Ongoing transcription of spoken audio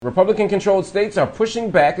Republican-controlled states are pushing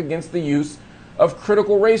back against the use of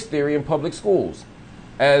critical race theory in public schools.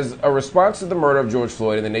 As a response to the murder of George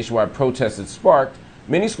Floyd and the nationwide protests it sparked,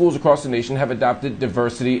 many schools across the nation have adopted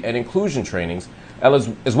diversity and inclusion trainings,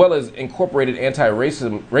 as well as incorporated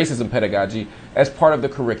anti-racism pedagogy as part of the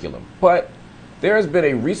curriculum. But there has been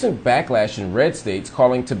a recent backlash in red states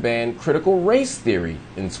calling to ban critical race theory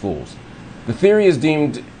in schools. The theory is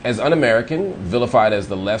deemed as un-American, vilified as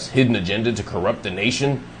the left's hidden agenda to corrupt the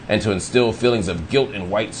nation and to instill feelings of guilt in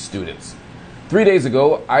white students. 3 days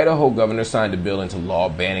ago, Idaho governor signed a bill into law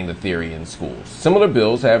banning the theory in schools. Similar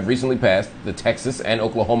bills have recently passed the Texas and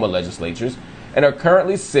Oklahoma legislatures and are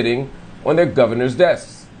currently sitting on their governor's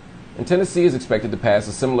desks. And Tennessee is expected to pass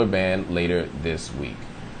a similar ban later this week.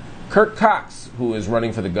 Kirk Cox, who is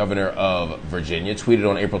running for the governor of Virginia, tweeted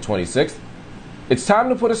on April 26th, "It's time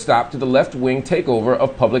to put a stop to the left-wing takeover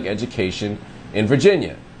of public education in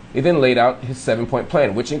Virginia." He then laid out his 7-point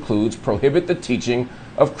plan, which includes prohibit the teaching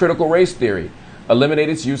of critical race theory, eliminate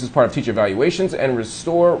its use as part of teacher evaluations, and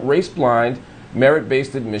restore race-blind,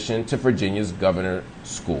 merit-based admission to Virginia's governor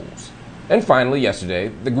schools. And finally,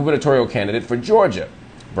 yesterday, the gubernatorial candidate for Georgia,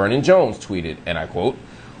 Vernon Jones, tweeted, and I quote,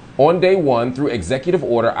 "On day one, through executive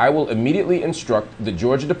order, I will immediately instruct the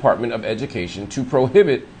Georgia Department of Education to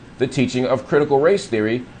prohibit the teaching of critical race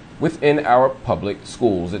theory within our public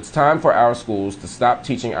schools. It's time for our schools to stop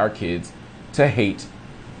teaching our kids to hate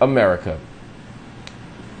America."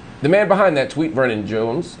 The man behind that tweet, Vernon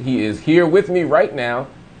Jones, he is here with me right now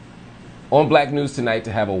on Black News Tonight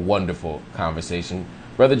to have a wonderful conversation.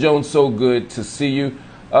 Brother Jones, so good to see you.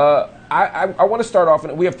 I want to start off,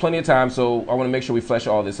 and we have plenty of time, so I want to make sure we flesh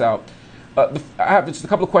all this out. I have just a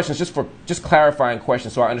couple of questions, just clarifying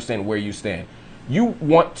questions, so I understand where you stand. You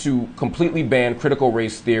want to completely ban critical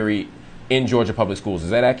race theory in Georgia public schools. Is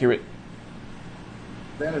that accurate?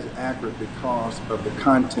 That is accurate because of the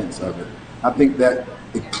contents of it. I think that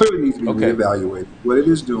it clearly needs to be reevaluated. What it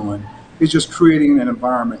is doing is just creating an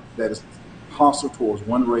environment that is hostile towards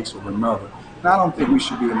one race or another. And I don't think we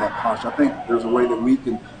should be in that posture. I think there's a way that we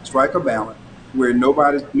can strike a balance where no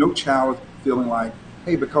child is feeling like,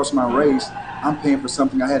 hey, because of my race, I'm paying for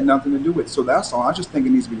something I had nothing to do with. So that's all. I just think it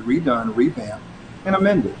needs to be redone, revamped, and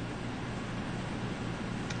amended.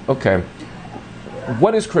 Okay.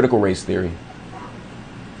 What is critical race theory?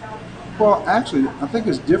 Well, actually, I think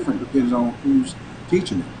it's different depending on who's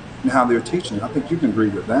teaching it and how they're teaching it. I think you can agree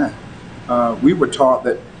with that. We were taught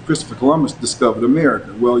that Christopher Columbus discovered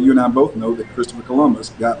America. Well, you and I both know that Christopher Columbus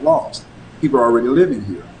got lost. People are already living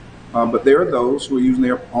here. But there are those who are using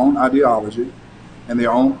their own ideology and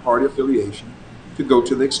their own party affiliation to go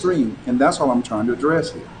to the extreme. And that's all I'm trying to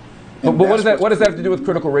address here. But what does that have to do with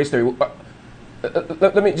critical race theory?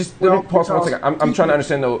 Let me pause for 1 second. I'm trying to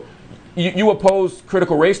understand, though. You oppose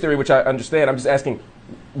critical race theory, which I understand. I'm just asking,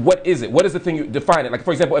 what is it? What is the thing you define it? Like,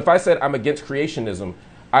 for example, if I said I'm against creationism,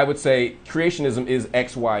 I would say creationism is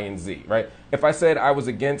X, Y, and Z, right? If I said I was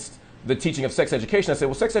against the teaching of sex education, I say,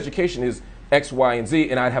 well, sex education is X, Y, and Z,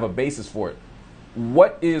 and I'd have a basis for it.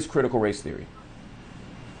 What is critical race theory?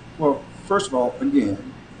 Well, first of all, again,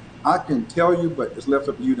 I can tell you, but it's left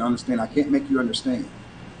up to you to understand. I can't make you understand.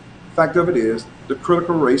 The fact of it is, the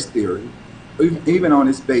critical race theory, even on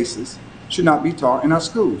its basis, should not be taught in our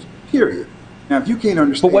schools, period. Now, if you can't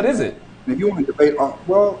understand, but what is it? And if you want to debate,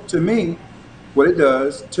 well, to me, what it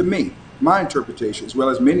does, to me, my interpretation, as well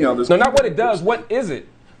as many others. No, not what it does. What is it?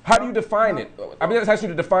 How do you define it? I mean, that's asking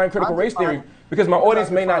you to define critical race theory because my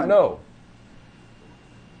audience may not know.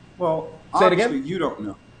 Well, say it obviously again. You don't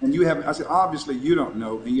know, and you haven't. I said obviously you don't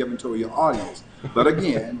know, and you haven't told your audience. But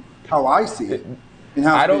again, how I see it and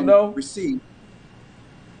how it's been received.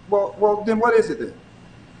 Well, then what is it then?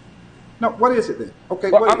 No, what is it then?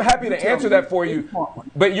 Okay, well, I'm happy to answer that for you,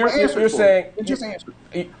 but you're saying just answer.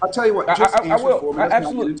 I'll tell you what. Just answer for me. Let's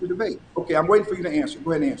not get into debate. Okay, I'm waiting for you to answer.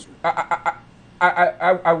 Go ahead and answer.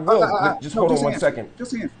 I will. Just hold on 1 second.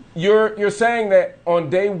 Just answer. You're saying that on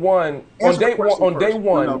day one. Answer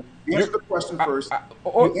the question first.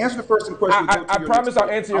 You answer the first question. I promise I'll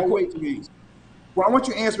answer your question. Well, I want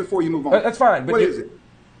you to answer before you move on. That's fine. But what is it?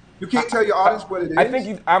 You can't tell your audience what it is. I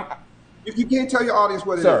think if you can't tell your audience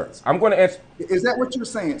what it is. Sir, I'm going to answer. Is that what you're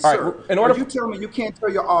saying, all sir? Right, in order you tell me you can't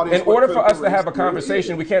tell your audience. In order for us to have a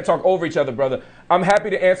conversation, we can't talk over each other, brother. I'm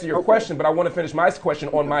happy to answer your question, but I want to finish my question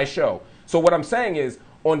on my show. So what I'm saying is,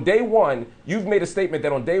 on day one, you've made a statement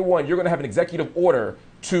that on day one, you're going to have an executive order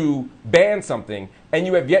to ban something, and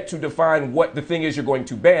you have yet to define what the thing is you're going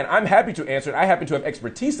to ban. I'm happy to answer it. I happen to have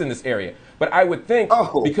expertise in this area, but I would think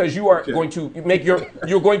because you are going to make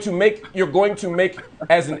you're going to make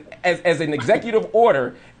as an executive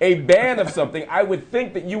order a ban of something. I would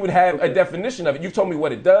think that you would have a definition of it. You've told me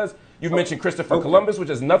what it does. You've mentioned Christopher Columbus, which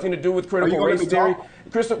has nothing to do with critical race theory.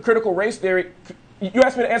 Critical race theory. You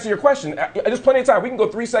asked me to answer your question. There's plenty of time. We can go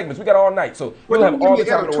 3 segments. We got all night, so we'll have all the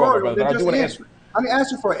time in the world, brother. I do want to answer. I didn't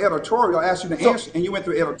ask you for an editorial. I asked you to answer, and you went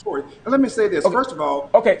through editorial. And let me say this. First of all,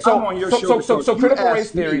 I'm on your show. So critical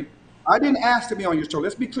race theory. I didn't ask to be on your show.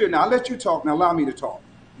 Let's be clear. Now, I'll let you talk. Now, allow me to talk.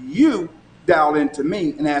 You dial into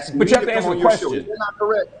me and ask me to come on your show. Is that not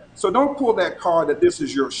correct? So don't pull that card that this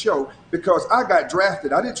is your show, because I got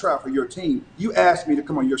drafted. I didn't try for your team. You asked me to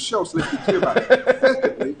come on your show, so let's be clear about it.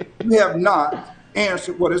 Effectively, you have not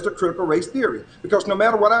answered what is the critical race theory, because no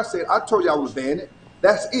matter what I said, I told you I would ban it.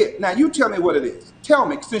 That's it. Now you tell me what it is. Tell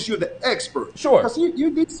me, since you're the expert. Sure. Because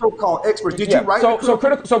you these so-called experts. Did you write it?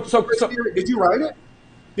 Did you write it?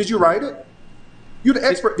 Did you write it? You're the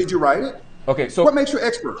expert. Did you write it? Okay. So what makes you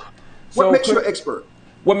expert? What makes you an expert?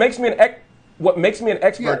 What makes me an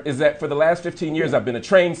expert is that for the last 15 years, I've been a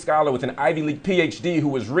trained scholar with an Ivy League PhD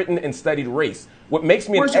who has written and studied race. What makes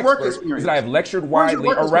me an expert is that I have lectured widely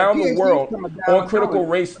around the world on critical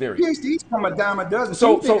race theory. PhDs come a dime a dozen.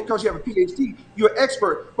 So because you have a PhD, you're an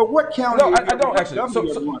expert. But what county? No, I don't actually.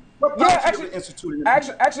 Actually, a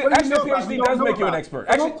PhD does make you an expert.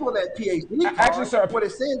 Don't pull that PhD card. Actually, sir, what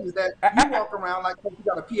it says is that you walk around like you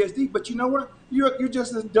got a PhD, but you know what? You're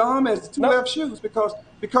just as dumb as 2 left shoes because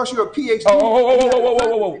you're a PhD.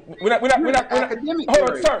 Whoa. We're not academic. Hold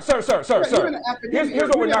on, sir. Here's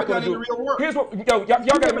what we're not going to do. Here's what y'all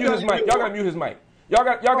got to mute his mic. Y'all got to mute his mic. Y'all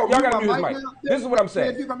got to mute his mic. This is what I'm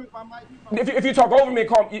saying. If you talk over me and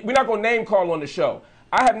call, we're not going to name call on the show.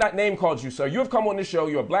 I have not name called you, sir. You have come on the show.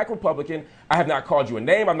 You're a black Republican. I have not called you a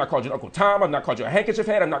name. I've not called you Uncle Tom. I've not called you a handkerchief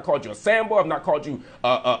head. I've not called you a Sambo. I've not called you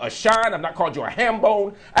a shine. I've not called you a ham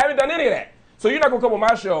bone. I haven't done any of that. So you're not going to come on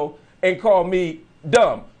my show and call me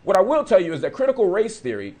dumb. What I will tell you is that critical race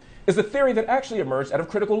theory is a theory that actually emerged out of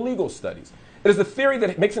critical legal studies. It is a theory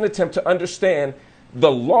that makes an attempt to understand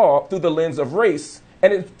the law through the lens of race,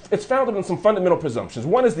 and it's founded on some fundamental presumptions.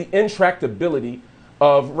 One is the intractability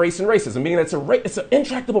of race and racism, meaning that it's an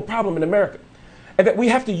intractable problem in America, and that we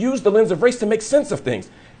have to use the lens of race to make sense of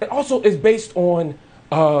things. It also is based on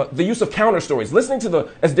the use of counter stories. Listening to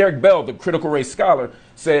as Derek Bell, the critical race scholar,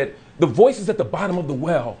 said, the voice is at the bottom of the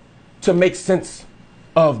well to make sense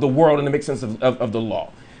of the world and to make sense of the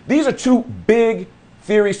law. These are 2 big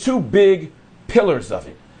theories, 2 big pillars of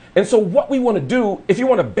it. And so what we want to do, if you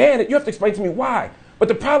want to ban it, you have to explain to me why. But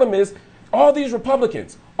the problem is, all these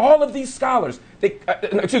Republicans, all of these scholars,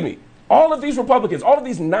 all of these Republicans, all of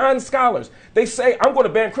these non-scholars, they say, I'm going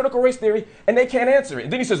to ban critical race theory, and they can't answer it.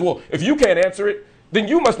 And then he says, well, if you can't answer it, then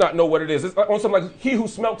you must not know what it is. It's on some like he who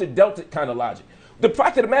smelt it dealt it kind of logic. The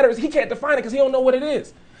fact of the matter is he can't define it because he don't know what it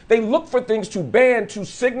is. They look for things to ban to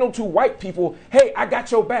signal to white people, hey, I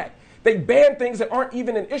got your back. They ban things that aren't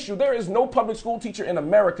even an issue. There is no public school teacher in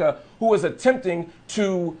America who is attempting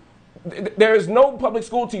to There is no public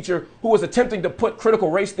school teacher who is attempting to put critical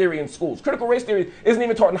race theory in schools. Critical race theory isn't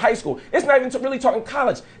even taught in high school. It's not even really taught in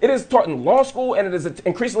college. It is taught in law school, and it is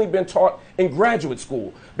increasingly been taught in graduate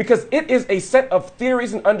school because it is a set of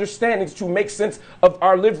theories and understandings to make sense of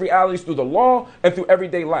our lived realities through the law and through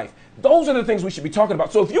everyday life. Those are the things we should be talking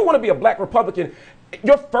about. So if you want to be a black Republican,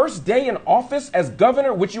 your first day in office as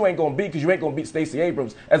governor, which you ain't going to be because you ain't going to beat Stacey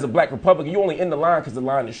Abrams as a black Republican, you only in the line because the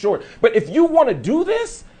line is short. But if you want to do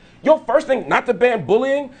this, your first thing, not to ban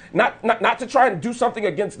bullying, not to try and do something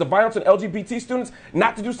against the violence of LGBT students,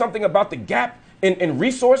 not to do something about the gap in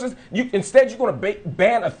resources. Instead, you're going to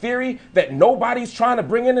ban a theory that nobody's trying to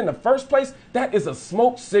bring in the first place. That is a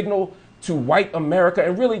smoke signal to white America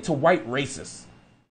and really to white racists.